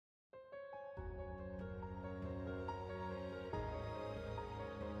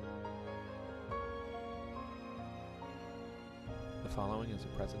following is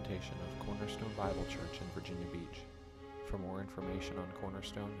a presentation of Cornerstone Bible Church in Virginia Beach. For more information on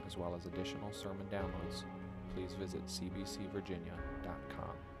Cornerstone, as well as additional sermon downloads, please visit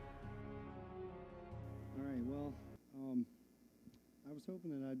cbcvirginia.com. All right, well, I was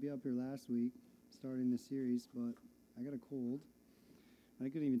hoping that I'd be up here last week, starting this series, but I got a cold. I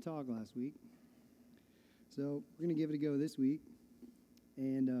couldn't even talk last week. So we're going to give it a go this week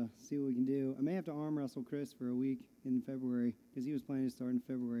and see what we can do. I may have to arm wrestle Chris for a week in February, because he was planning to start in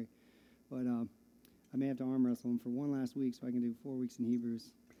February. But I may have to arm wrestle him for one last week so I can do 4 weeks in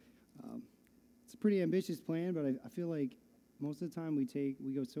Hebrews. It's a pretty ambitious plan, but I feel like most of the time we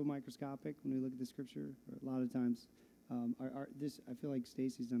go so microscopic when we look at the scripture. Or a lot of times, I feel like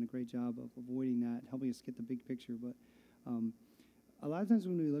Stacy's done a great job of avoiding that, helping us get the big picture. But a lot of times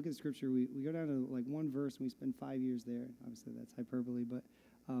when we look at scripture, we go down to like one verse and we spend 5 years there. Obviously, that's hyperbole, but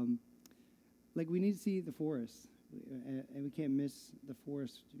like we need to see the forest, and we can't miss the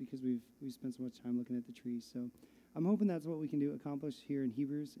forest because we've spent so much time looking at the trees. So I'm hoping that's what we can accomplish here in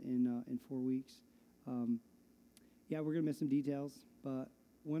Hebrews in 4 weeks. Yeah, we're gonna miss some details, but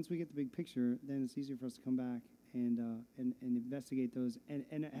once we get the big picture, then it's easier for us to come back and investigate those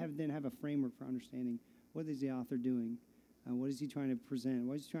and have a framework for understanding what is the author doing. What is he trying to present?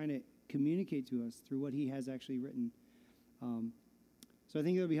 What is he trying to communicate to us through what he has actually written? So I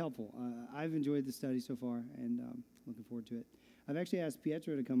think it'll be helpful. I've enjoyed the study so far, and looking forward to it. I've actually asked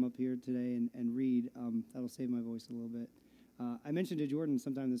Pietro to come up here today and read. That'll save my voice a little bit. I mentioned to Jordan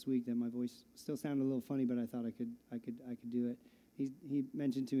sometime this week that my voice still sounded a little funny, but I thought I could do it. He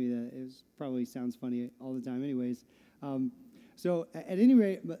mentioned to me that it probably sounds funny all the time anyways. So at any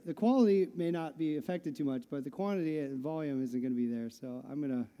rate, the quality may not be affected too much, but the quantity and volume isn't going to be there. So I'm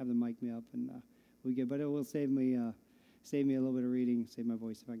going to have them mic me up, and but it will save me a little bit of reading, save my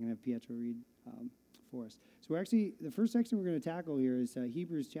voice if I can have Pietro read for us. So the first section we're going to tackle here is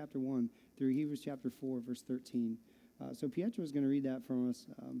Hebrews chapter 1 through Hebrews chapter 4, verse 13. So Pietro is going to read that from us.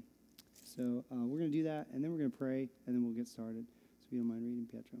 So we're going to do that, and then we're going to pray, and then we'll get started. So if you don't mind reading,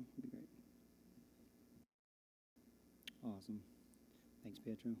 Pietro, that'd be great. Awesome. Thanks,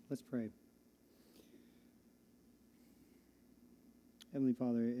 Pietro. Let's pray. Heavenly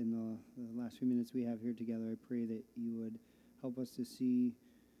Father, in the last few minutes we have here together, I pray that you would help us to see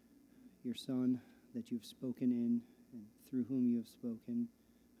your Son that you've spoken in and through whom you have spoken.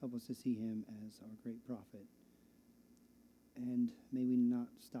 Help us to see him as our great prophet. And may we not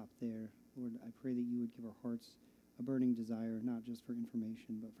stop there. Lord, I pray that you would give our hearts a burning desire, not just for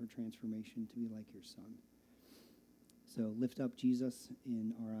information, but for transformation to be like your Son. So lift up Jesus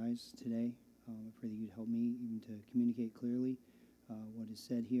in our eyes today. I pray that you'd help me even to communicate clearly what is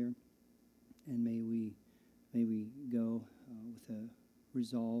said here. And may we go with a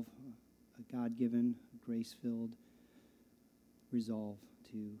resolve, a God-given, grace-filled resolve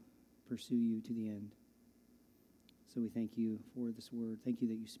to pursue you to the end. So we thank you for this word. Thank you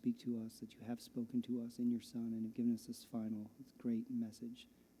that you speak to us, that you have spoken to us in your Son and have given us this great message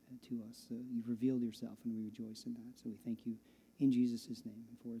to us. So you've revealed yourself, and we rejoice in that. So we thank you in Jesus' name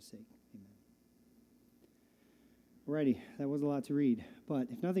and for his sake. Amen. Alrighty, that was a lot to read. But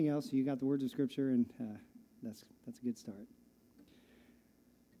if nothing else, you got the words of Scripture, and that's a good start.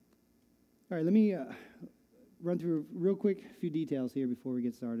 All right, let me run through real quick a few details here before we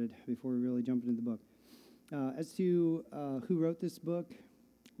get started, before we really jump into the book. As to who wrote this book,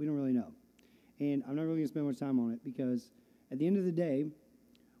 we don't really know. And I'm not really going to spend much time on it, because at the end of the day,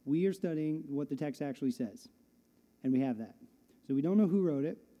 we are studying what the text actually says, and we have that. So we don't know who wrote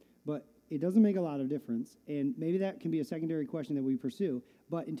it, but it doesn't make a lot of difference, and maybe that can be a secondary question that we pursue,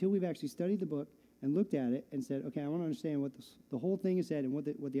 but until we've actually studied the book and looked at it and said, okay, I want to understand what the whole thing is said and what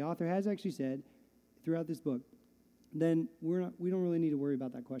the author has actually said throughout this book, then we don't really need to worry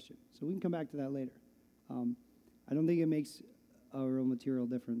about that question. So we can come back to that later. I don't think it makes a real material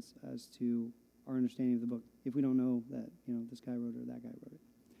difference as to our understanding of the book if we don't know that, this guy wrote it or that guy wrote it.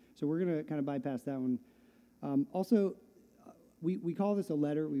 So we're going to kind of bypass that one. Also, we call this a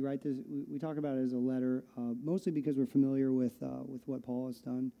letter. We write this. We talk about it as a letter, mostly because we're familiar with what Paul has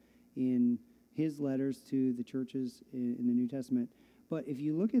done in his letters to the churches in the New Testament. But if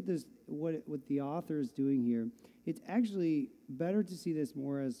you look at this, what the author is doing here, it's actually better to see this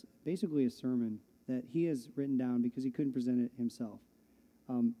more as basically a sermon that he has written down because he couldn't present it himself.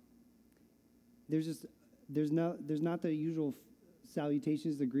 There's not the usual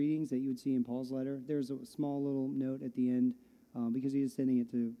salutations, the greetings that you would see in Paul's letter. There's a small little note at the end because he is sending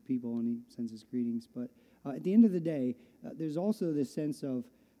it to people and he sends his greetings. But at the end of the day, there's also this sense of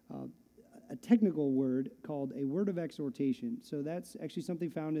a technical word called a word of exhortation. So that's actually something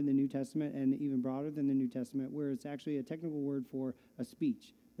found in the New Testament and even broader than the New Testament, where it's actually a technical word for a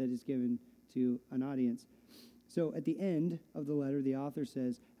speech that is given to an audience. So at the end of the letter, the author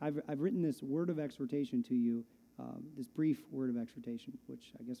says, I've written this word of exhortation to you, this brief word of exhortation,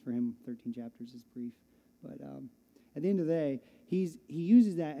 which I guess for him, 13 chapters is brief. But at the end of the day, he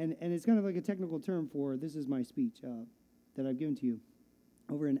uses that, and it's kind of like a technical term for, this is my speech that I've given to you.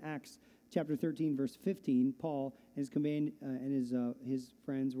 Over in Acts chapter 13, verse 15, Paul and his companion and his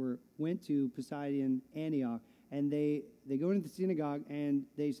friends went to Pisidian Antioch, and they go into the synagogue and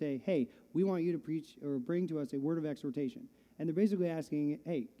they say, hey, we want you to preach or bring to us a word of exhortation. And they're basically asking,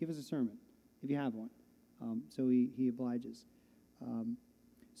 hey, give us a sermon if you have one. So he obliges.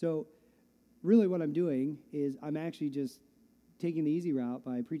 So really what I'm doing is I'm actually just taking the easy route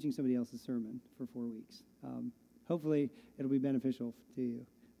by preaching somebody else's sermon for 4 weeks. Hopefully it'll be beneficial to you,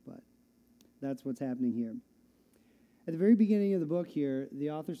 but that's what's happening here. At the very beginning of the book here, the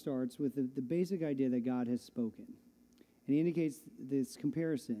author starts with the basic idea that God has spoken. And he indicates this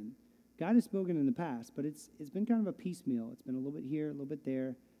comparison. God has spoken in the past, but it's been kind of a piecemeal. It's been a little bit here, a little bit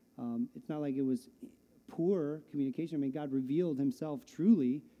there. It's not like it was poor communication. I mean, God revealed himself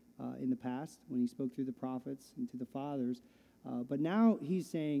truly in the past when he spoke through the prophets and to the fathers. But now he's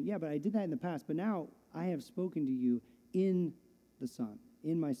saying, yeah, but I did that in the past, but now I have spoken to you in the Son,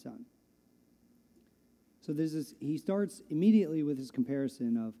 in my Son. So there's this, he starts immediately with this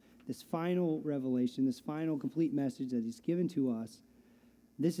comparison of this final revelation, this final complete message that he's given to us.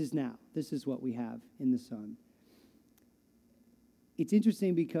 This is now. This is what we have in the Son. It's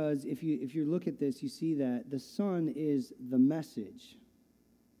interesting because if you look at this, you see that the Son is the message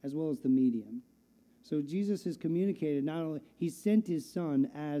as well as the medium. So Jesus has communicated, not only, he sent his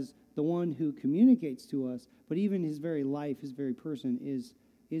Son as the one who communicates to us, but even his very life, his very person is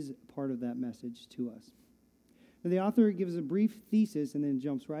part of that message to us. Now, the author gives a brief thesis and then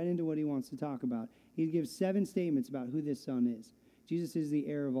jumps right into what he wants to talk about. He gives 7 statements about who this Son is. Jesus is the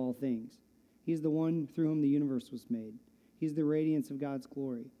heir of all things. He's the one through whom the universe was made. He's the radiance of God's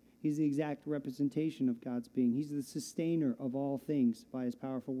glory. He's the exact representation of God's being. He's the sustainer of all things by his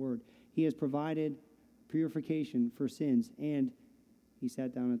powerful word. He has provided purification for sins, and he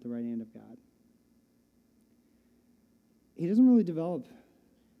sat down at the right hand of God. He doesn't really develop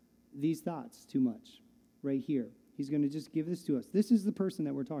these thoughts too much right here. He's going to just give this to us. This is the person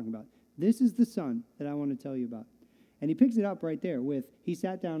that we're talking about. This is the Son that I want to tell you about. And he picks it up right there with, he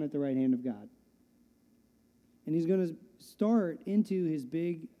sat down at the right hand of God. And he's going to start into his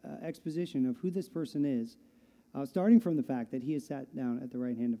big exposition of who this person is, starting from the fact that he has sat down at the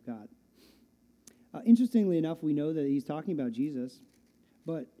right hand of God. Interestingly enough, we know that he's talking about Jesus,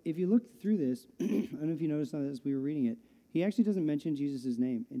 but if you look through this, I don't know if you noticed as we were reading it, he actually doesn't mention Jesus'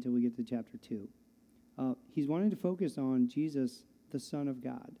 name until we get to chapter 2. He's wanting to focus on Jesus, the Son of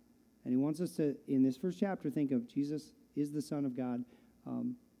God. And he wants us to, in this first chapter, think of Jesus is the Son of God.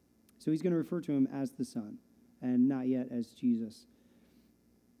 So he's going to refer to him as the Son, and not yet as Jesus.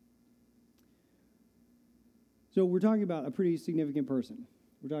 So we're talking about a pretty significant person.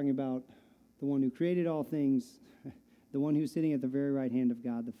 We're talking about the one who created all things, the one who's sitting at the very right hand of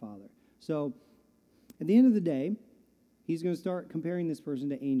God the Father. So at the end of the day, he's going to start comparing this person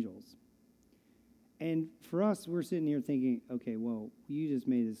to angels. And for us, we're sitting here thinking, okay, well, you just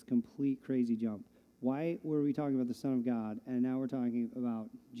made this complete crazy jump. Why were we talking about the Son of God, and now we're talking about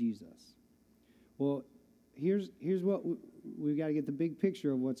Jesus? Well, here's what we've got to get the big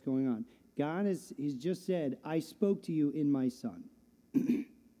picture of what's going on. God he's just said, I spoke to you in my Son.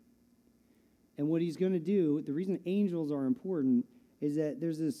 And what he's going to do, the reason angels are important is that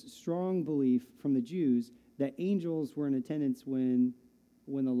there's this strong belief from the Jews that angels were in attendance when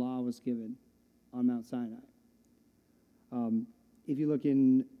the law was given on Mount Sinai. If you look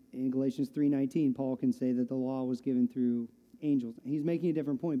in Galatians 3:19, Paul can say that the law was given through angels. He's making a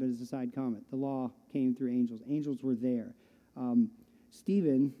different point, but it's a side comment. The law came through angels. Angels were there.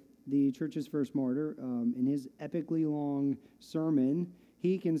 Stephen, the church's first martyr, in his epically long sermon,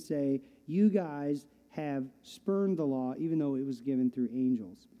 he can say, you guys have spurned the law even though it was given through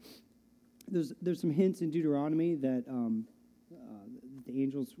angels. There's some hints in Deuteronomy that the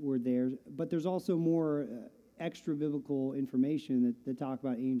angels were there, but there's also more extra biblical information that talk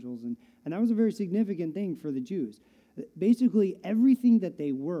about angels, and that was a very significant thing for the Jews. Basically, everything that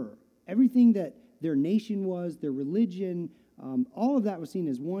they were, everything that their nation was, their religion, all of that was seen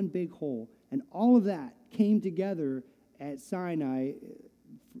as one big whole, and all of that came together at Sinai,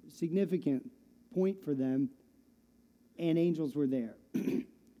 significant point for them, and angels were there.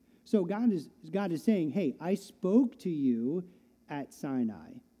 So God is saying, hey, I spoke to you at Sinai.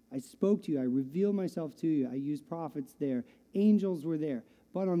 I spoke to you. I revealed myself to you. I used prophets there. Angels were there.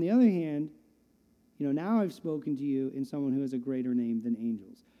 But on the other hand, now I've spoken to you in someone who has a greater name than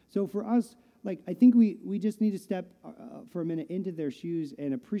angels. So for us, I think we just need to step for a minute into their shoes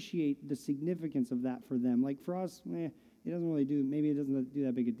and appreciate the significance of that for them. For us, it doesn't do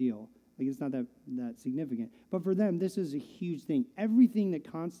that big a deal. It's not that significant. But for them, this is a huge thing. Everything that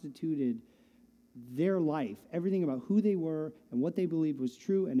constituted their life, everything about who they were and what they believed was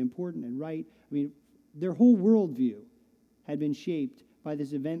true and important and right, their whole worldview had been shaped by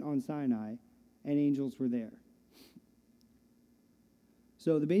this event on Sinai, and angels were there.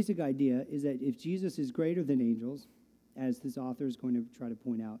 So the basic idea is that if Jesus is greater than angels, as this author is going to try to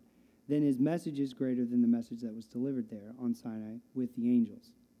point out, then his message is greater than the message that was delivered there on Sinai with the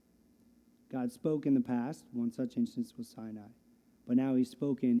angels. God spoke in the past. One such instance was Sinai. But now he's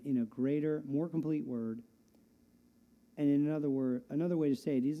spoken in a greater, more complete word. And in another way to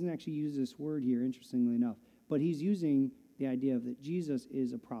say it, he doesn't actually use this word here, interestingly enough, but he's using the idea of that Jesus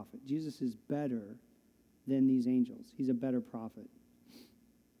is a prophet. Jesus is better than these angels. He's a better prophet.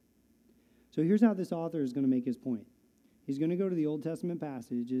 So here's how this author is going to make his point. He's going to go to the Old Testament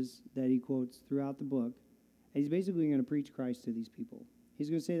passages that he quotes throughout the book, and he's basically going to preach Christ to these people. He's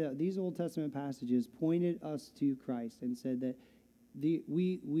going to say that these Old Testament passages pointed us to Christ and said that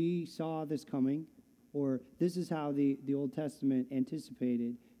we saw this coming, or this is how the Old Testament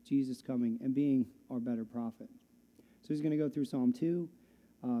anticipated Jesus coming and being our better prophet. So he's going to go through Psalm 2,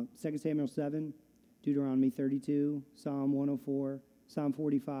 2 Samuel 7, Deuteronomy 32, Psalm 104, Psalm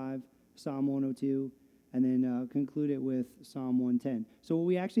 45, Psalm 102, and then conclude it with Psalm 110. So what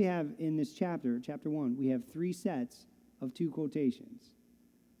we actually have in this chapter 1, we have 3 sets of 2 quotations.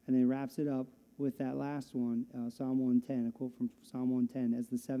 And then wraps it up with that last one, Psalm 110, a quote from Psalm 110 as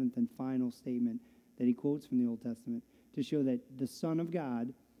the 7th and final statement that he quotes from the Old Testament to show that the Son of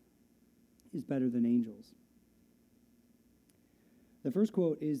God is better than angels. The first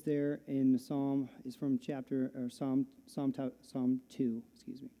quote is there in the Psalm, is from Psalm 2,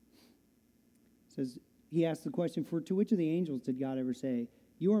 excuse me. It says, he asks the question, "For to which of the angels did God ever say,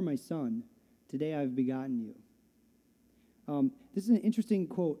 'You are my son, today I have begotten you'?" This is an interesting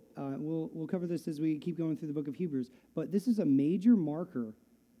quote. We'll cover this as we keep going through the book of Hebrews, but this is a major marker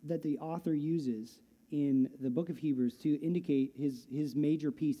that the author uses in the book of Hebrews to indicate his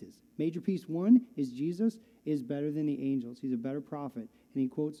major pieces. Major piece 1 is Jesus is better than the angels. He's a better prophet, and he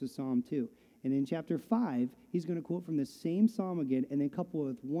quotes the Psalm 2. And in chapter 5, he's going to quote from the same psalm again, and then couple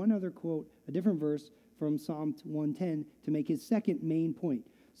with one other quote, a different verse from Psalm 110 to make his second main point.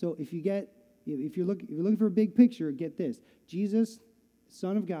 So if you're looking for a big picture, get this. Jesus,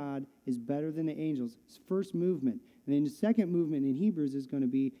 Son of God, is better than the angels. His first movement. And then the second movement in Hebrews is going to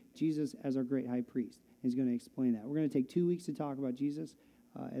be Jesus as our great high priest. He's going to explain that. We're going to take 2 weeks to talk about Jesus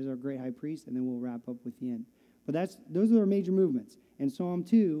as our great high priest, and then we'll wrap up with the end. But those are our major movements. And Psalm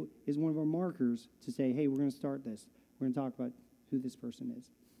 2 is one of our markers to say, hey, we're going to start this. We're going to talk about who this person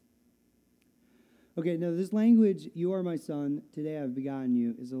is. Okay, now this language, "You are my son, today I've begotten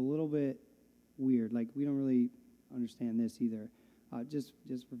you," is a little bit weird. We don't really understand this either. Just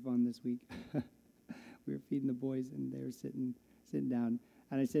for fun this week, we were feeding the boys, and they were sitting down.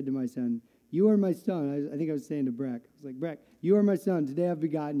 And I said to my son, "You are my son." I think I was saying to Breck. I was like, "Breck, you are my son. Today I've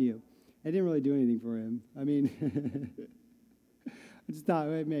begotten you." I didn't really do anything for him. I mean, I just thought,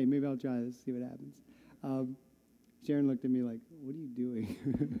 maybe I'll try this, see what happens. Sharon looked at me like, "What are you doing?"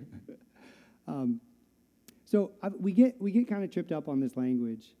 We get kind of tripped up on this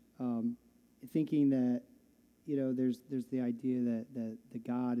language, thinking that there's the idea that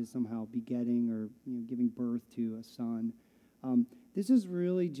God is somehow begetting or giving birth to a son. This is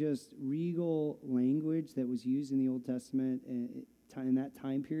really just regal language that was used in the Old Testament in that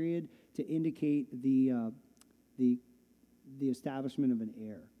time period to indicate the establishment of an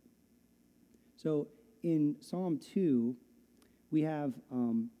heir. So in Psalm 2, we have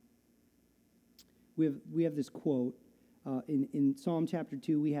this quote. In Psalm chapter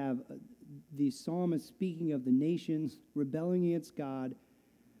 2, we have the psalmist speaking of the nations rebelling against God.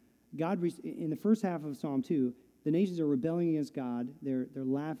 In the first half of Psalm 2, the nations are rebelling against God. They're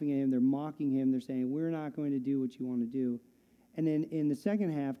laughing at him. They're mocking him. They're saying, "We're not going to do what you want to do." And then in the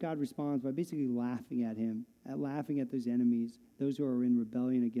second half, God responds by basically laughing at him, laughing at those enemies, those who are in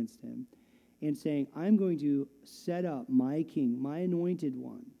rebellion against him, and saying, "I'm going to set up my king, my anointed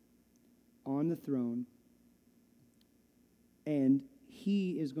one, on the throne, and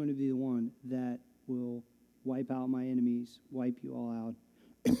he is going to be the one that will wipe out my enemies, wipe you all out."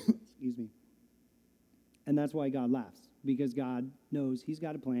 Excuse me. And that's why God laughs, because God knows he's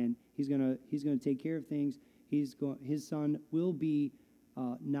got a plan. He's going to take care of things. His son will be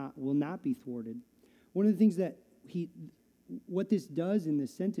will not be thwarted. One of the things that what this does in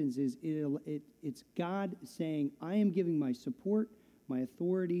this sentence is it's God saying, I am giving my support, my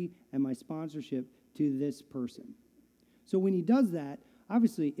authority, and my sponsorship to this person. So when he does that,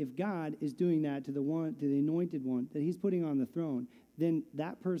 obviously, if God is doing that to the anointed one that he's putting on the throne, then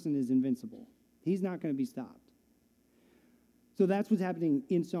that person is invincible. He's not going to be stopped. So that's what's happening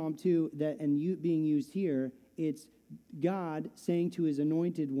in Psalm 2 being used here. It's God saying to his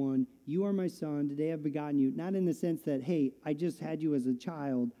anointed one, you are my son, today I've begotten you. Not in the sense that, hey, I just had you as a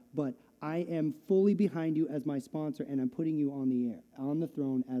child, but I am fully behind you as my sponsor, and I'm putting you on the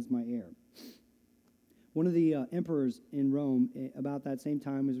throne as my heir. One of the emperors in Rome about that same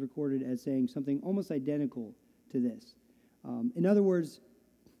time was recorded as saying something almost identical to this. In other words,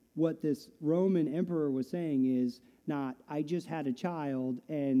 what this Roman emperor was saying is not, I just had a child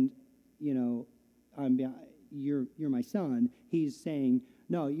and, you're my son. He's saying,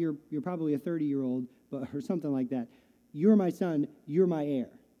 no, you're probably a 30-year-old, or something like that. You're my son. You're my heir.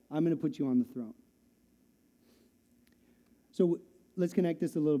 I'm going to put you on the throne. So let's connect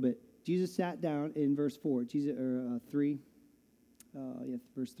this a little bit. Jesus sat down in verse 4,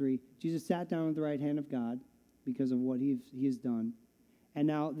 verse 3. Jesus sat down at the right hand of God because of what he has done. And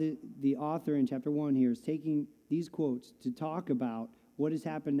now the author in chapter 1 here is taking these quotes to talk about what has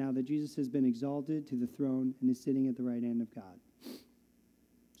happened now that Jesus has been exalted to the throne and is sitting at the right hand of God.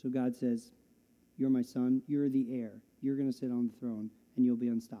 So God says, you're my son, you're the heir. You're going to sit on the throne, and you'll be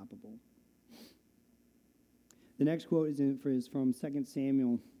unstoppable. The next quote is from 2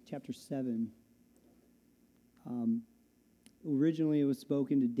 Samuel chapter 7. Originally, it was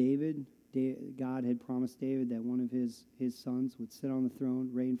spoken to David. God had promised David that one of his sons would sit on the throne,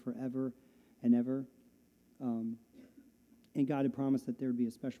 reign forever and ever. And God had promised that there would be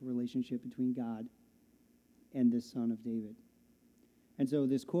a special relationship between God and this son of David. And so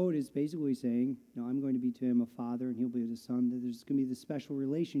this quote is basically saying, I'm going to be to him a father, and he'll be his son. That there's going to be this special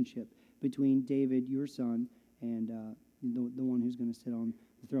relationship between David, your son, and the one who's going to sit on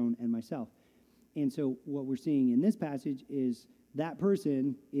the throne, and myself. And so what we're seeing in this passage is that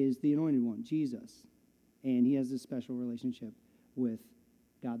person is the anointed one, Jesus. And he has this special relationship with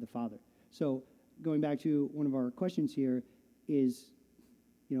God the Father. So going back to one of our questions here is,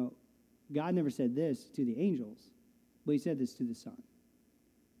 God never said this to the angels, but he said this to the Son.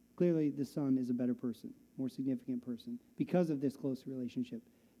 Clearly, the Son is a better person, more significant person, because of this close relationship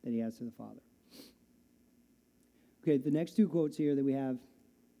that he has to the Father. Okay, the next two quotes here that we have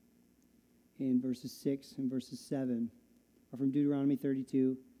in verses 6 and verses 7 are from Deuteronomy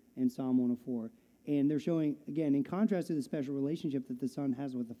 32 and Psalm 104. And they're showing, again, in contrast to the special relationship that the Son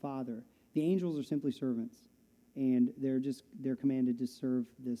has with the Father, the angels are simply servants. And they're commanded to serve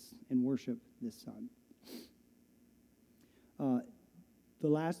this and worship this Son. The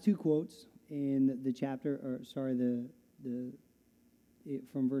last two quotes in the chapter,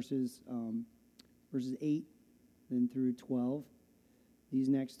 from verses 8 then through 12. These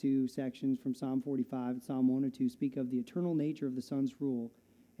next two sections from Psalm 45 and Psalm 102 speak of the eternal nature of the Son's rule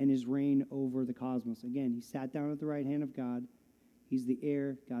and his reign over the cosmos. Again, he sat down at the right hand of God. He's the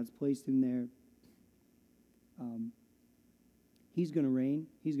heir. God's placed him there. He's going to reign.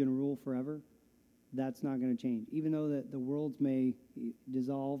 He's going to rule forever. That's not going to change. Even though the worlds may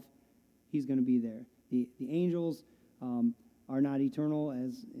dissolve, he's going to be there. The angels are not eternal,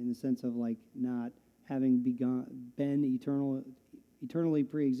 as in the sense of like not having been eternally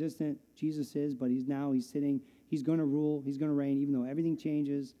pre-existent. Jesus is, but he's sitting. He's going to rule. He's going to reign. Even though everything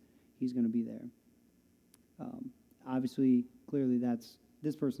changes, he's going to be there. Obviously, clearly,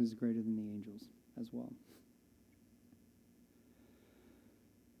 this person is greater than the angels as well.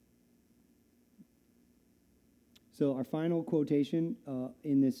 So our final quotation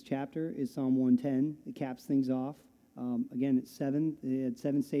in this chapter is Psalm 110. It caps things off. Again, it's 7. It had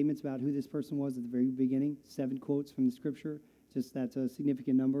 7 statements about who this person was at the very beginning. 7 quotes from the Scripture. That's a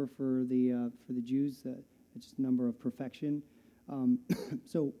significant number for the Jews. It's just a number of perfection.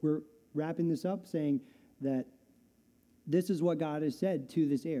 So we're wrapping this up, saying that this is what God has said to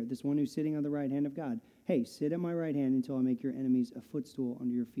this heir, this one who's sitting on the right hand of God. Hey, sit at my right hand until I make your enemies a footstool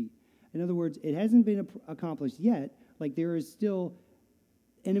under your feet. In other words, it hasn't been accomplished yet. Like, there is still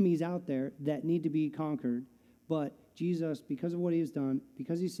enemies out there that need to be conquered. But Jesus, because of what he has done,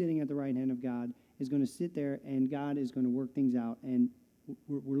 because he's sitting at the right hand of God, is going to sit there, and God is going to work things out. And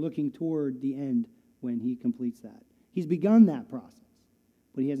we're looking toward the end when he completes that. He's begun that process,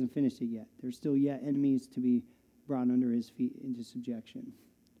 but he hasn't finished it yet. There's still yet enemies to be brought under his feet into subjection.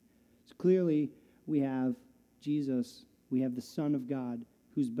 So clearly, we have Jesus, we have the Son of God,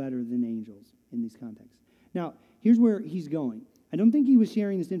 who's better than angels in these contexts. Now, here's where he's going. I don't think he was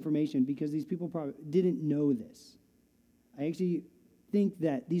sharing this information because these people probably didn't know this. I actually think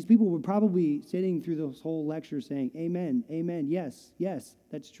that these people were probably sitting through this whole lecture saying, amen, amen, yes, yes,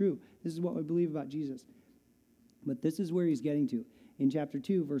 that's true. This is what we believe about Jesus. But this is where he's getting to. In chapter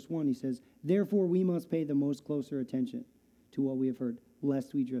 2, verse 1, he says, therefore we must pay the most closer attention to what we have heard,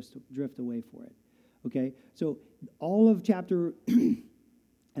 lest we drift away for it. Okay? So all of chapter,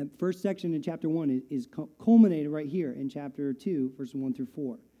 first section in chapter 1 is culminated right here in chapter 2, verses 1 through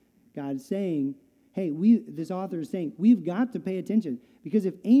 4. God is saying, hey, this author is saying, we've got to pay attention. Because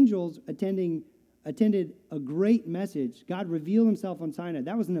if angels attended a great message, God revealed himself on Sinai.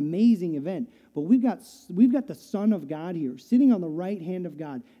 That was an amazing event. But we've got the Son of God here, sitting on the right hand of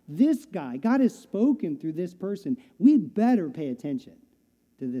God. This guy, God has spoken through this person. We better pay attention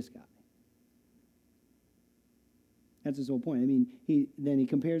to this guy. That's his whole point. I mean, he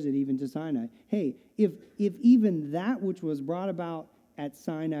compares it even to Sinai. Hey, if even that which was brought about at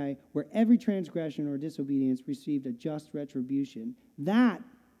Sinai, where every transgression or disobedience received a just retribution, that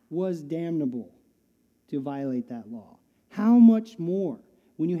was damnable to violate that law. How much more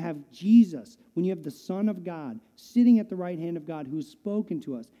when you have Jesus, when you have the Son of God sitting at the right hand of God who's spoken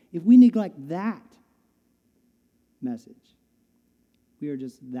to us? If we neglect that message, we are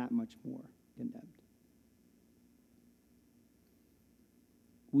just that much more condemned.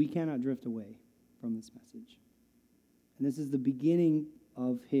 We cannot drift away from this message. And this is the beginning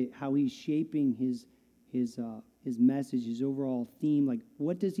of how he's shaping his message, his overall theme. Like,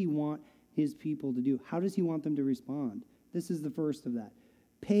 what does he want his people to do? How does he want them to respond? This is the first of that.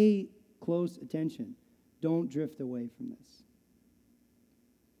 Pay close attention. Don't drift away from this.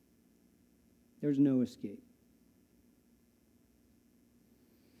 There's no escape.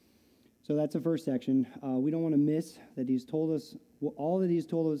 So that's the first section. We don't want to miss that he's told us all that he's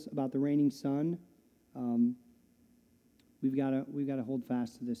told us about the reigning Son. We've got to hold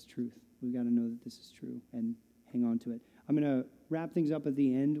fast to this truth. We've got to know that this is true and hang on to it. I'm going to wrap things up at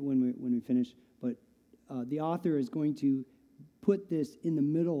the end when we finish, but the author is going to put this in the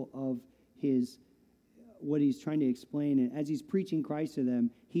middle of what he's trying to explain. And as he's preaching Christ to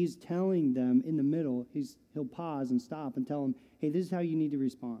them, he's telling them in the middle, he'll pause and stop and tell them, hey, this is how you need to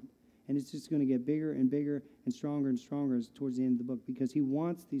respond. And it's just going to get bigger and bigger and stronger towards the end of the book, because he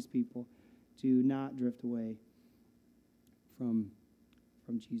wants these people to not drift away from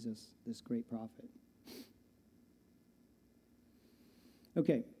Jesus, this great prophet.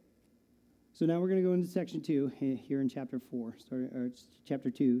 Okay, so now we're going to go into section 2 here in chapter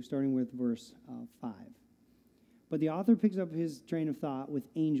 2, starting with verse 5. But the author picks up his train of thought with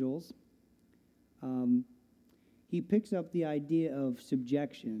angels. He picks up the idea of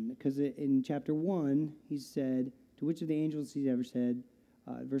subjection, because in chapter 1, he said, to which of the angels he's ever said,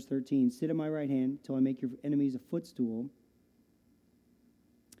 verse 13, sit at my right hand till I make your enemies a footstool.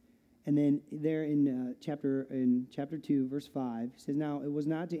 And then there in chapter 2, verse 5, he says, now it was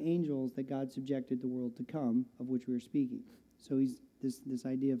not to angels that God subjected the world to come, of which we are speaking. So he's this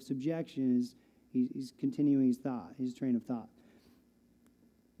idea of subjection is he's continuing his train of thought.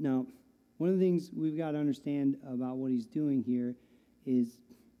 Now, one of the things we've got to understand about what he's doing here is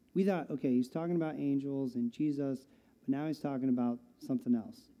we thought, okay, he's talking about angels and Jesus, but now he's talking about something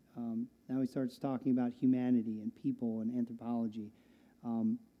else. Now he starts talking about humanity and people and anthropology.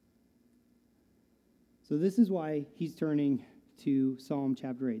 So this is why he's turning to Psalm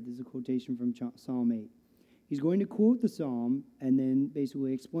chapter 8. This is a quotation from Psalm 8. He's going to quote the psalm and then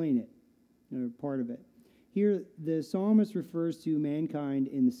basically explain it, or part of it. Here, the psalmist refers to mankind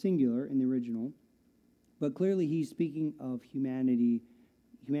in the singular, in the original, but clearly he's speaking of humanity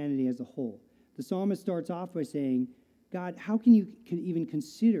as a whole. The psalmist starts off by saying, God, how can you even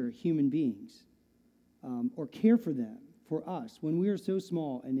consider human beings or care for them, for us, when we are so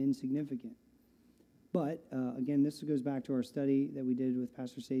small and insignificant? But, again, this goes back to our study that we did with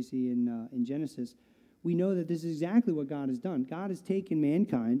Pastor Stacy in Genesis. We know that this is exactly what God has done. God has taken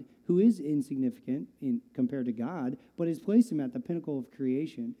mankind, who is insignificant compared to God, but has placed him at the pinnacle of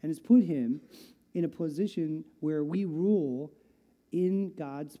creation and has put him in a position where we rule in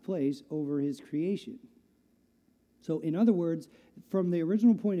God's place over his creation. So, in other words, from the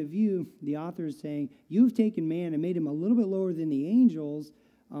original point of view, the author is saying, you've taken man and made him a little bit lower than the angels,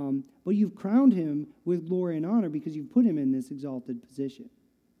 but you've crowned him with glory and honor because you've put him in this exalted position.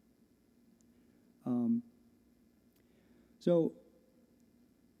 So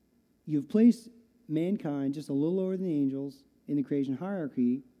you've placed mankind just a little lower than the angels in the creation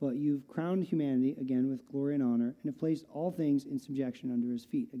hierarchy, but you've crowned humanity, again, with glory and honor, and have placed all things in subjection under his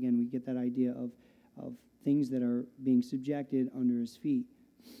feet. Again, we get that idea of things that are being subjected under his feet.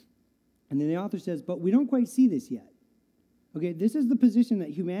 And then the author says, but we don't quite see this yet. Okay, this is the position that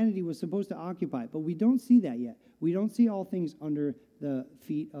humanity was supposed to occupy, but we don't see that yet. We don't see all things under the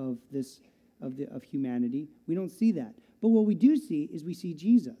feet of humanity. We don't see that. But what we do see is we see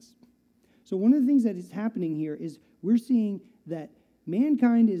Jesus. So one of the things that is happening here is we're seeing that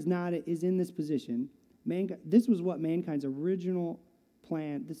mankind is in this position. This was what mankind's original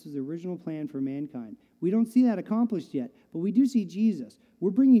plan. This was the original plan for mankind. We don't see that accomplished yet, but we do see Jesus. We're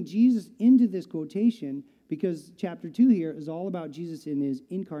bringing Jesus into this quotation because chapter 2 here is all about Jesus in his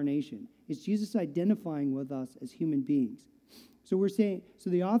incarnation. It's Jesus identifying with us as human beings. So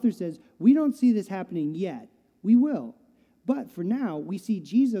the author says, we don't see this happening yet. We will. But for now, we see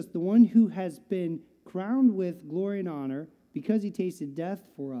Jesus, the one who has been crowned with glory and honor because he tasted death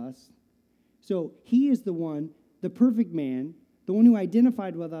for us. So he is the one, the perfect man, the one who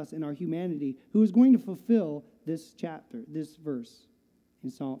identified with us in our humanity, who is going to fulfill this chapter, this verse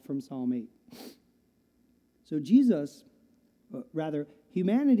from Psalm 8. So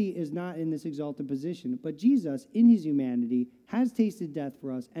humanity is not in this exalted position, but Jesus, in his humanity, has tasted death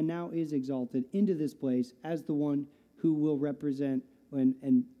for us and now is exalted into this place as the one who will represent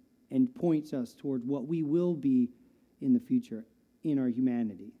and points us toward what we will be in the future in our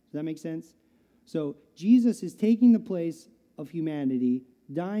humanity. Does that make sense? So Jesus is taking the place of humanity,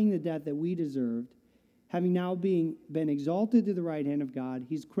 dying the death that we deserved, having now been exalted to the right hand of God.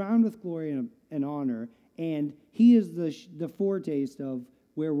 He's crowned with glory and honor, and he is the foretaste of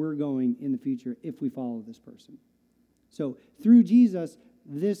where we're going in the future if we follow this person. So through Jesus,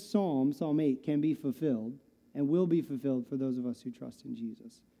 this Psalm 8, can be fulfilled and will be fulfilled for those of us who trust in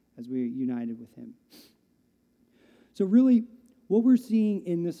Jesus as we are united with him. So really, what we're seeing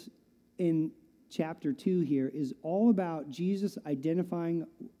in chapter 2 here is all about Jesus identifying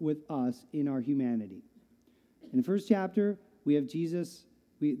with us in our humanity. In the first chapter, we have Jesus,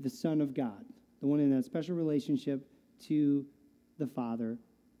 the Son of God, the one in that special relationship to the Father.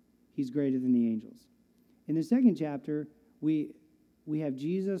 He's greater than the angels. In the second chapter, we have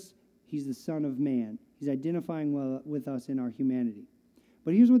Jesus, he's the Son of Man. He's identifying with us in our humanity.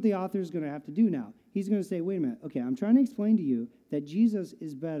 But here's what the author is going to have to do now. He's going to say, wait a minute, okay, I'm trying to explain to you that Jesus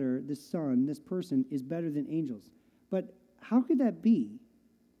is better, the Son, this person, is better than angels. But how could that be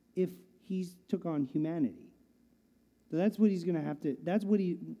if he took on humanity? So that's what he's going to have to, that's what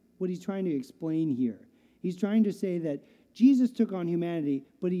he's trying to explain here. He's trying to say that Jesus took on humanity,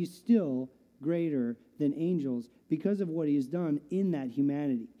 but he's still greater than angels because of what he has done in that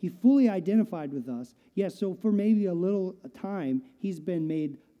humanity. He fully identified with us. Yes, so for maybe a little time, he's been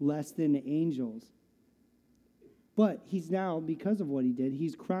made less than the angels. But he's now, because of what he did,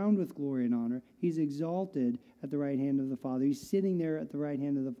 he's crowned with glory and honor. He's exalted at the right hand of the Father. He's sitting there at the right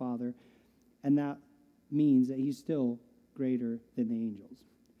hand of the Father. And that means that he's still greater than the angels.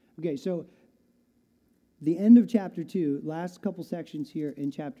 Okay, so the end of chapter 2, last couple sections here in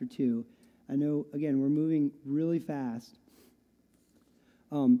chapter 2. I know, again, we're moving really fast.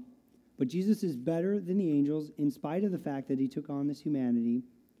 But Jesus is better than the angels in spite of the fact that he took on this humanity.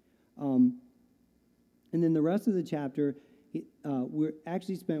 And then the rest of the chapter, we're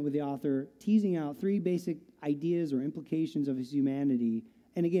actually spent with the author teasing out 3 basic ideas or implications of his humanity.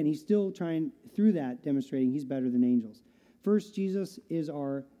 And again, he's still trying, through that, demonstrating he's better than angels. First, Jesus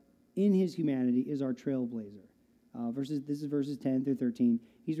in his humanity, is our trailblazer. This is verses 10 through 13.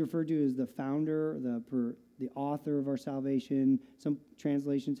 He's referred to as the founder, the author of our salvation. Some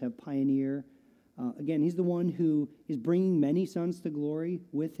translations have pioneer. Again, he's the one who is bringing many sons to glory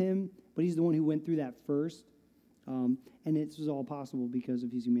with him, but he's the one who went through that first. And this was all possible because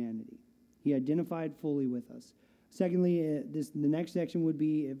of his humanity. He identified fully with us. Secondly, the next section would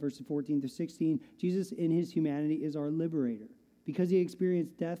be verses 14 through 16. Jesus in his humanity is our liberator. Because he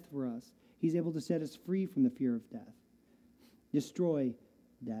experienced death for us, he's able to set us free from the fear of death, destroy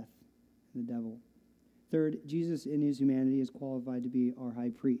death and the devil. Third, Jesus in his humanity is qualified to be our high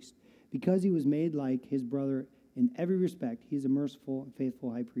priest. Because he was made like his brother in every respect, he's a merciful and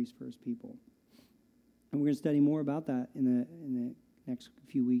faithful high priest for his people. And we're going to study more about that in the next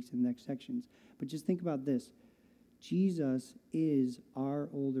few weeks, in the next sections. But just think about this. Jesus is our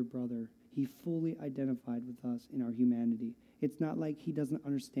older brother. He fully identified with us in our humanity. It's not like he doesn't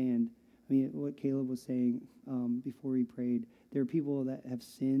understand. I mean, what Caleb was saying before he prayed, there are people that have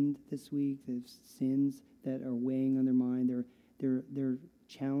sinned this week. There's sins that are weighing on their mind. There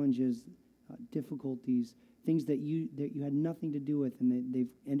challenges, difficulties, things that you had nothing to do with, and they've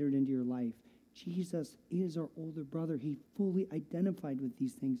entered into your life. Jesus is our older brother. He fully identified with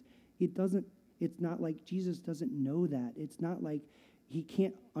these things. It's not like Jesus doesn't know that. It's not like he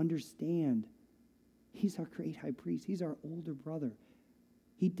can't understand. He's our great high priest. He's our older brother.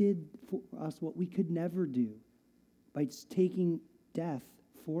 He did for us what we could never do. by taking death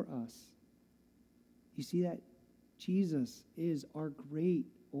for us. You see that? Jesus is our great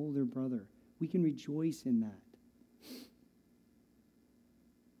older brother. We can rejoice in that.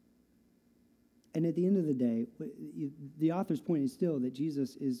 And at the end of the day, the author's point is still that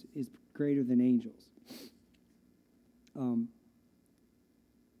Jesus is greater than angels.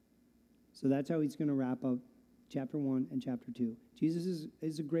 So that's how he's going to wrap up chapter 1 and chapter 2. Jesus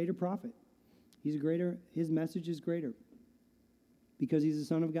is a greater prophet. His message is greater. Because he's the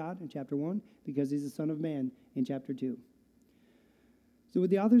Son of God in chapter 1, because he's the Son of Man in chapter 2. So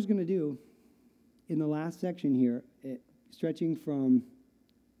what the author's going to do in the last section here, stretching from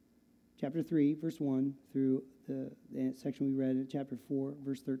chapter 3, verse 1, through the section we read in chapter 4,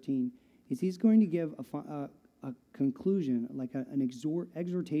 verse 13, is he's going to give a conclusion, like an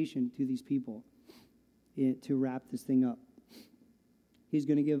exhortation to these people to wrap this thing up. He's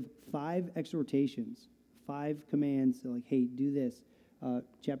going to give 5 exhortations, 5 commands, like, hey, do this.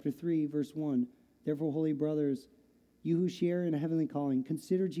 Chapter 3, verse 1, therefore, holy brothers, you who share in a heavenly calling,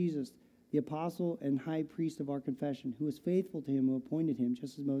 consider Jesus, the apostle and high priest of our confession, who was faithful to him who appointed him,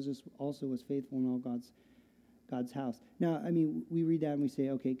 just as Moses also was faithful in all God's house. Now, I mean, we read that and we say,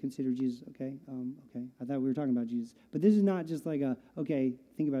 okay, consider Jesus, okay? I thought we were talking about Jesus. But this is not just like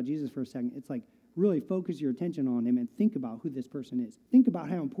think about Jesus for a second. It's like, really focus your attention on him and think about who this person is. Think about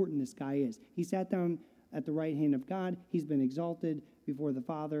how important this guy is. He sat down at the right hand of God. He's been exalted before the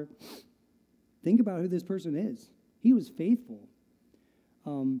Father. Think about who this person is. He was faithful.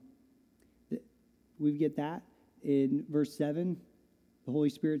 We get that in verse 7. The Holy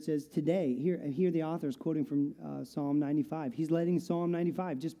Spirit says, today, here the author is quoting from Psalm 95. He's letting Psalm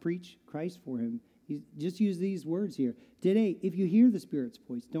 95 just preach Christ for him. He's just use these words here. Today, if you hear the Spirit's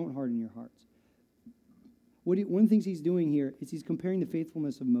voice, don't harden your hearts. One of the things he's doing here is he's comparing the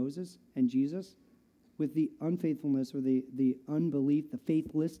faithfulness of Moses and Jesus with the unfaithfulness or the unbelief, the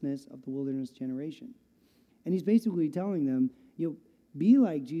faithlessness of the wilderness generation. And he's basically telling them, be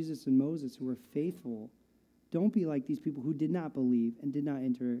like Jesus and Moses who were faithful. Don't be like these people who did not believe and did not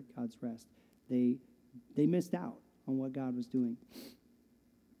enter God's rest. They missed out on what God was doing.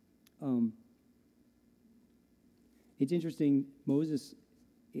 It's interesting, Moses,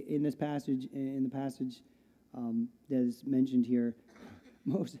 in the passage that is mentioned here,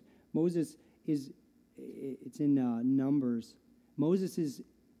 Moses is, it's in Numbers. Moses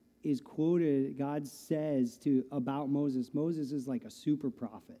is quoted, God says about Moses is like a super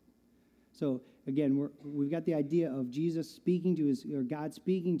prophet. So again, we've got the idea of Jesus speaking to God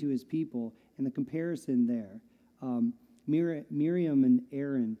speaking to his people, and the comparison there. Miriam and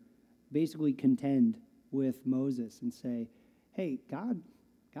Aaron basically contend with Moses and say, hey, God's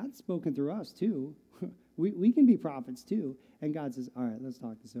spoken through us too. We can be prophets too. And God says, all right, let's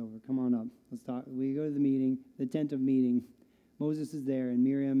talk this over. Come on up. Let's talk. We go to the meeting, the tent of meeting. Moses is there, and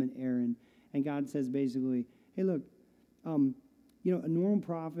Miriam and Aaron. And God says basically, hey, look, a normal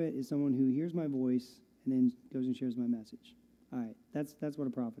prophet is someone who hears my voice and then goes and shares my message. All right, that's what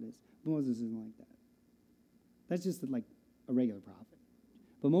a prophet is. But Moses isn't like that. That's just like a regular prophet.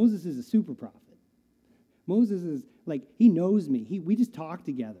 But Moses is a super prophet. Moses is like, he knows me. We just talk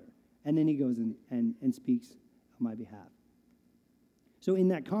together. And then he goes and speaks on my behalf. So in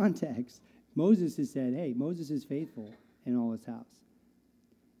that context, Moses has said, hey, Moses is faithful in all his house.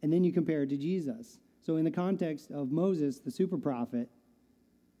 And then you compare it to Jesus. So in the context of Moses, the super prophet,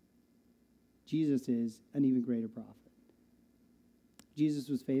 Jesus is an even greater prophet. Jesus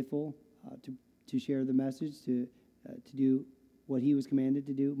was faithful to share the message, to do what he was commanded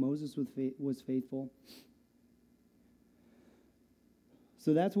to do. Moses was faithful.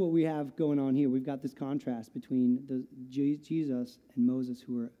 So that's what we have going on here. We've got this contrast between Jesus and Moses,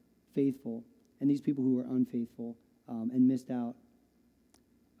 who were faithful, and these people who were unfaithful and missed out.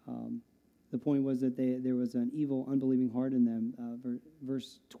 The point was that there was an evil, unbelieving heart in them.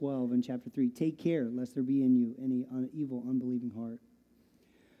 Verse 12 in chapter 3, take care lest there be in you any evil, unbelieving heart.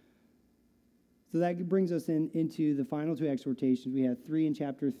 So that brings us into the final 2 exhortations. We have 3 in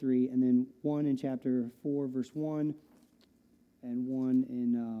chapter 3, and then 1 in chapter 4, verse 1, and 1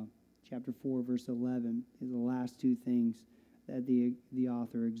 in chapter 4, verse 11. Is the last 2 things that the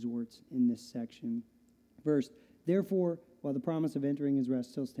author exhorts in this section. First, therefore, while the promise of entering his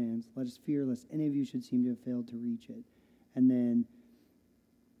rest still stands, let us fear lest any of you should seem to have failed to reach it. And then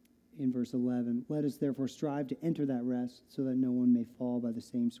in verse 11, let us therefore strive to enter that rest so that no one may fall by the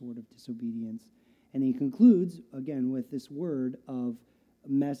same sort of disobedience. And he concludes, again, with this word of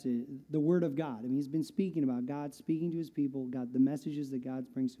message, the word of God. I mean, he's been speaking about God speaking to his people, God, the messages that God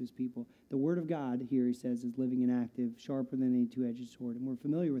brings to his people. The word of God, here he says, is living and active, sharper than any two-edged sword. And we're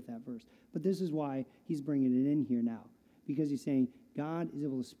familiar with that verse. But this is why he's bringing it in here now. Because he's saying God is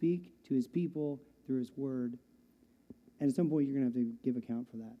able to speak to his people through his word. And at some point, you're going to have to give account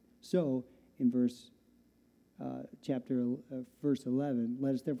for that. So, in verse 11,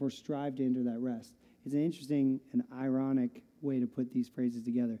 let us therefore strive to enter that rest. It's an interesting and ironic way to put these phrases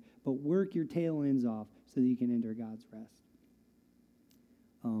together. But work your tail ends off so that you can enter God's rest.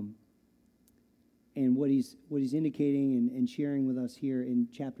 And what he's indicating and sharing with us here in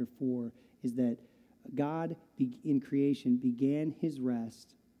chapter 4 is that God in creation began his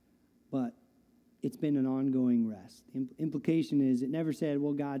rest, but it's been an ongoing rest. Implication is it never said,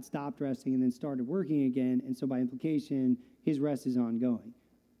 well, God stopped resting and then started working again, and so by implication, his rest is ongoing.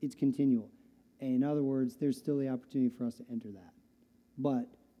 It's continual. In other words, there's still the opportunity for us to enter that. But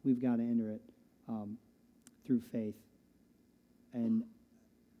we've got to enter it through faith and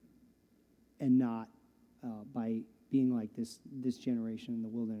not by being like this generation in the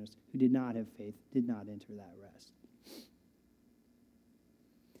wilderness who did not have faith, did not enter that rest.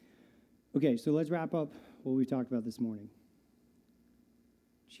 Okay, so let's wrap up what we talked about this morning.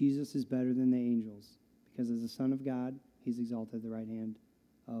 Jesus is better than the angels because as the Son of God, he's exalted at the right hand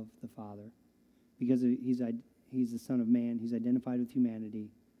of the Father. Because he's the Son of Man, he's identified with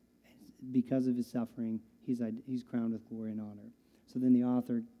humanity. Because of his suffering, he's crowned with glory and honor. So then the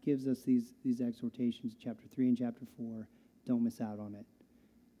author gives us these exhortations, chapter 3 and chapter 4. Don't miss out on it.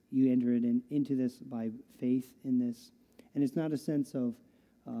 You enter it into this by faith in this. And it's not a sense of,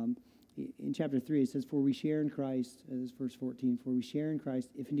 in chapter 3 it says, for we share in Christ, this is verse 14, for we share in Christ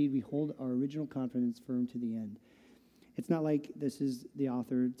if indeed we hold our original confidence firm to the end. It's not like this is the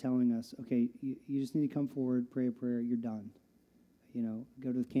author telling us, okay, you just need to come forward, pray a prayer, you're done. You know,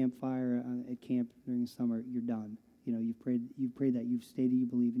 go to the campfire at camp during the summer, you're done. You know, you've prayed that, you've stated you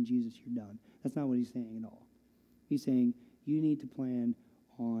believe in Jesus, you're done. That's not what he's saying at all. He's saying you need to plan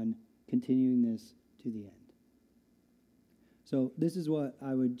on continuing this to the end. So this is what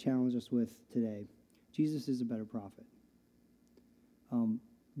I would challenge us with today. Jesus is a better prophet.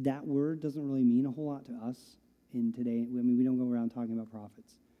 That word doesn't really mean a whole lot to us in today. I mean, we don't go around talking about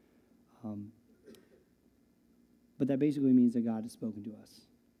prophets. But that basically means that God has spoken to us.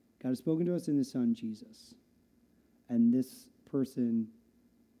 God has spoken to us in his Son, Jesus. And this person,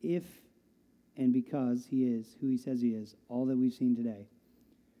 if and because he is who he says he is, all that we've seen today,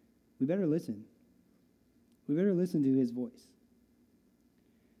 we better listen. We better listen to his voice.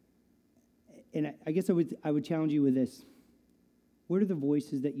 And I guess I would challenge you with this. What are the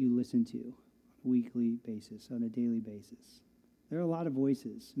voices that you listen to on a weekly basis, on a daily basis? There are a lot of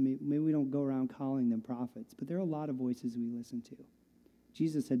voices. Maybe we don't go around calling them prophets, but there are a lot of voices we listen to.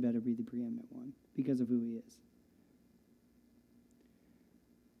 Jesus had better be the preeminent one because of who he is.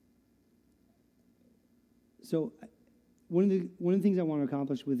 So one of the things I want to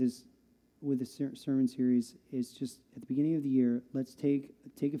accomplish with this sermon series is just at the beginning of the year, let's take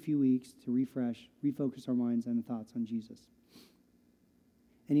a few weeks to refocus our minds and thoughts on Jesus.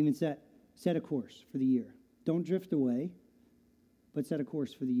 And even set a course for the year. Don't drift away, but set a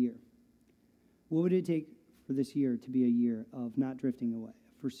course for the year. What would it take for this year to be a year of not drifting away,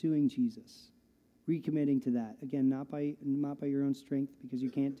 of pursuing Jesus, recommitting to that? Again, not by your own strength, because you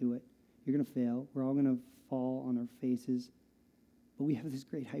can't do it. You're going to fail. We're all going to fall on our faces. But we have this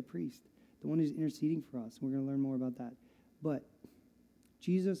great high priest, the one who's interceding for us. And we're going to learn more about that. But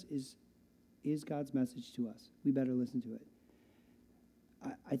Jesus is God's message to us. We better listen to it.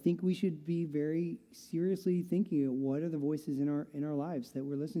 I think we should be very seriously thinking of what are the voices in our lives that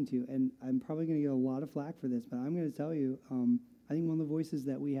we're listening to. And I'm probably going to get a lot of flack for this, but I'm going to tell you, I think one of the voices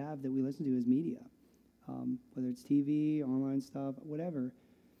that we have that we listen to is media, whether it's TV, online stuff, whatever.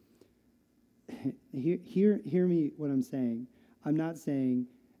 Hear me what I'm saying. I'm not saying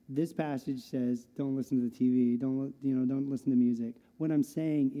this passage says don't listen to the TV, don't listen to music. What I'm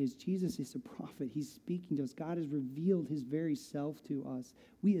saying is Jesus is a prophet. He's speaking to us. God has revealed his very self to us.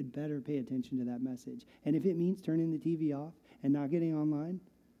 We had better pay attention to that message. And if it means turning the TV off and not getting online,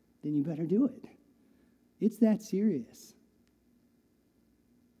 then you better do it. It's that serious.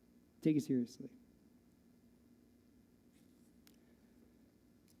 Take it seriously.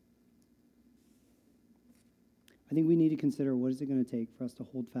 I think we need to consider what is it going to take for us to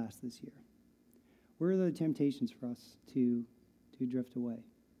hold fast this year. Where are the temptations for us to drift away?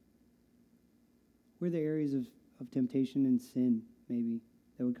 Where are the areas of temptation and sin, maybe,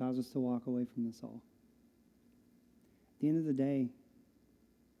 that would cause us to walk away from this all? At the end of the day,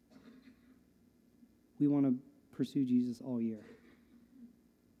 we want to pursue Jesus all year.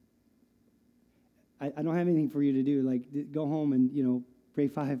 I don't have anything for you to do. Like, go home and, pray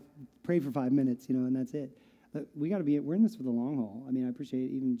for 5 minutes, and that's it. But we're in this for the long haul. I mean, I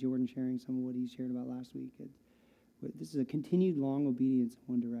appreciate even Jordan sharing some of what he shared about last week. This is a continued long obedience in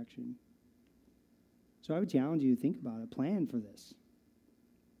one direction. So I would challenge you to think about it. Plan for this.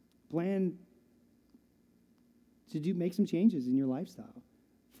 Plan to make some changes in your lifestyle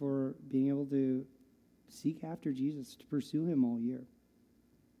for being able to seek after Jesus, to pursue him all year.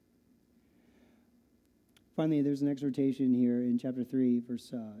 Finally, there's an exhortation here in chapter 3,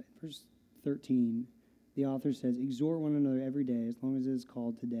 verse 13. The author says, "Exhort one another every day, as long as it is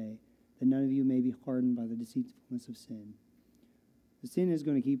called today, that none of you may be hardened by the deceitfulness of sin." The sin is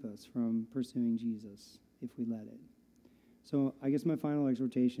going to keep us from pursuing Jesus if we let it. So I guess my final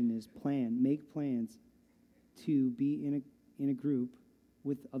exhortation is make plans to be in a group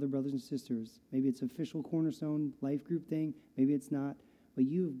with other brothers and sisters. Maybe it's official Cornerstone life group thing, maybe it's not, but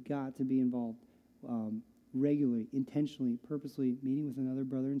you've got to be involved regularly, intentionally, purposely, meeting with another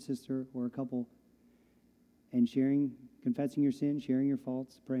brother and sister or a couple and confessing your sin, sharing your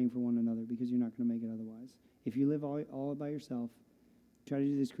faults, praying for one another, because you're not going to make it otherwise. If you live all by yourself, try to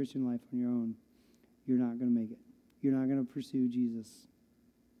do this Christian life on your own, you're not going to make it. You're not going to pursue Jesus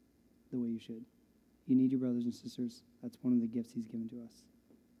the way you should. You need your brothers and sisters. That's one of the gifts he's given to us.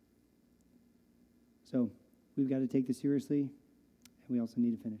 So we've got to take this seriously, and we also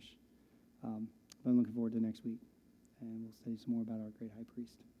need to finish. But I'm looking forward to next week, and we'll study some more about our great high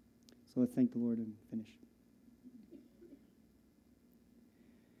priest. So let's thank the Lord and finish.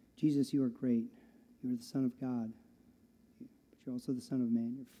 Jesus, you are great. You are the Son of God, but you're also the Son of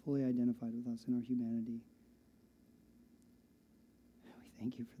Man. You're fully identified with us in our humanity. We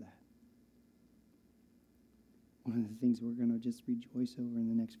thank you for that. One of the things we're going to just rejoice over in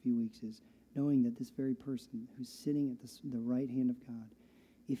the next few weeks is knowing that this very person who's sitting at the right hand of God,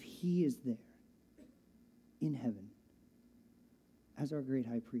 if he is there in heaven as our great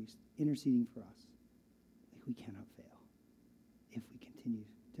high priest, interceding for us, like, we cannot fail if we continue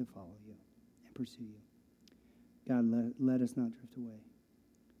to follow you and pursue you. God, let us not drift away.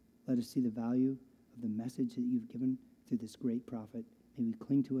 Let us see the value of the message that you've given through this great prophet. May we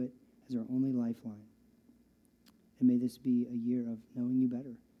cling to it as our only lifeline. And may this be a year of knowing you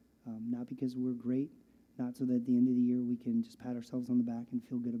better, not because we're great, not so that at the end of the year we can just pat ourselves on the back and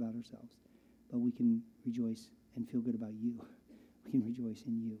feel good about ourselves, but we can rejoice and feel good about you. We can rejoice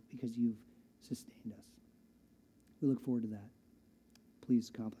in you because you've sustained us. We look forward to that. Please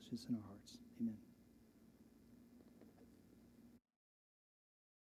accomplish this in our hearts. Amen.